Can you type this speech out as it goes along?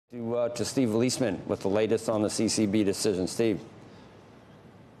To Steve Leisman with the latest on the CCB decision. Steve.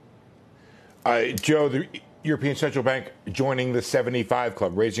 Joe, the European Central Bank joining the 75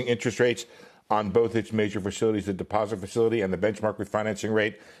 Club, raising interest rates on both its major facilities, the deposit facility and the benchmark refinancing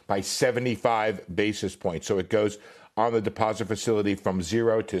rate, by 75 basis points. So it goes on the deposit facility from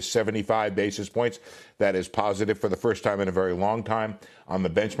 0 to 75 basis points. That is positive for the first time in a very long time. On the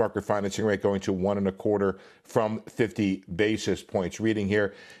benchmark refinancing rate, going to 1.25 from 50 basis points. Reading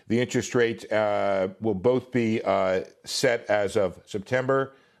here, the interest rate will both be set as of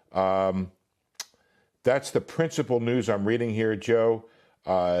September. That's the principal news I'm reading here, Joe.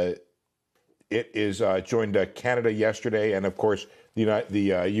 It is joined Canada yesterday, and of course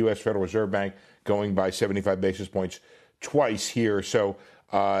the U.S. Federal Reserve Bank going by 75 basis points twice here. So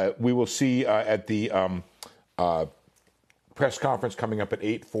we will see at the press conference coming up at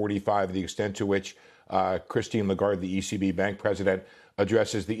 8:45 the extent to which Christine Lagarde, the ECB bank president,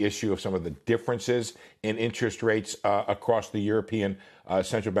 addresses the issue of some of the differences in interest rates across the European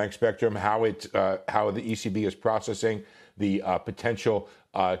central bank spectrum, how the ECB is processing the potential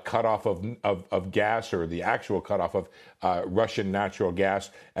cutoff of gas, or the actual cutoff of Russian natural gas,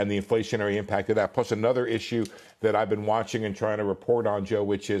 and the inflationary impact of that. Plus another issue that I've been watching and trying to report on, Joe,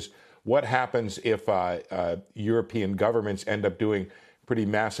 which is what happens if European governments end up doing pretty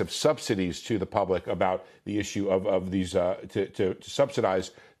massive subsidies to the public about the issue of these to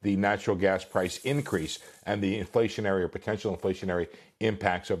subsidize the natural gas price increase and the inflationary or potential inflationary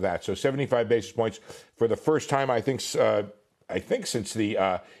impacts of that. So 75 basis points for the first time, I think since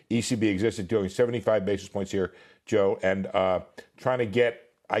the ECB existed, doing 75 basis points here, Joe, and trying to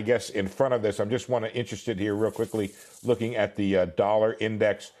get, I guess, in front of this. I'm just interested here real quickly, looking at the dollar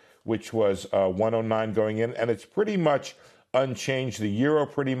index, which was 109 going in, and it's pretty much unchanged. The euro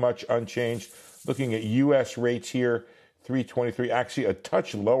pretty much unchanged. Looking at U.S. rates here, 323, actually a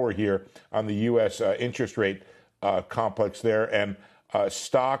touch lower here on the U.S. Interest rate complex there. And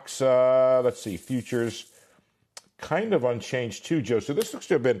stocks, let's see, futures kind of unchanged too, Joe. So this looks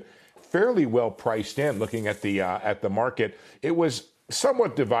to have been fairly well priced in. Looking at the market, it was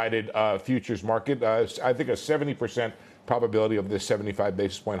somewhat divided futures market. I think a 70% probability of this 75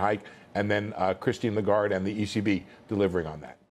 basis point hike, and then Christine Lagarde and the ECB delivering on that.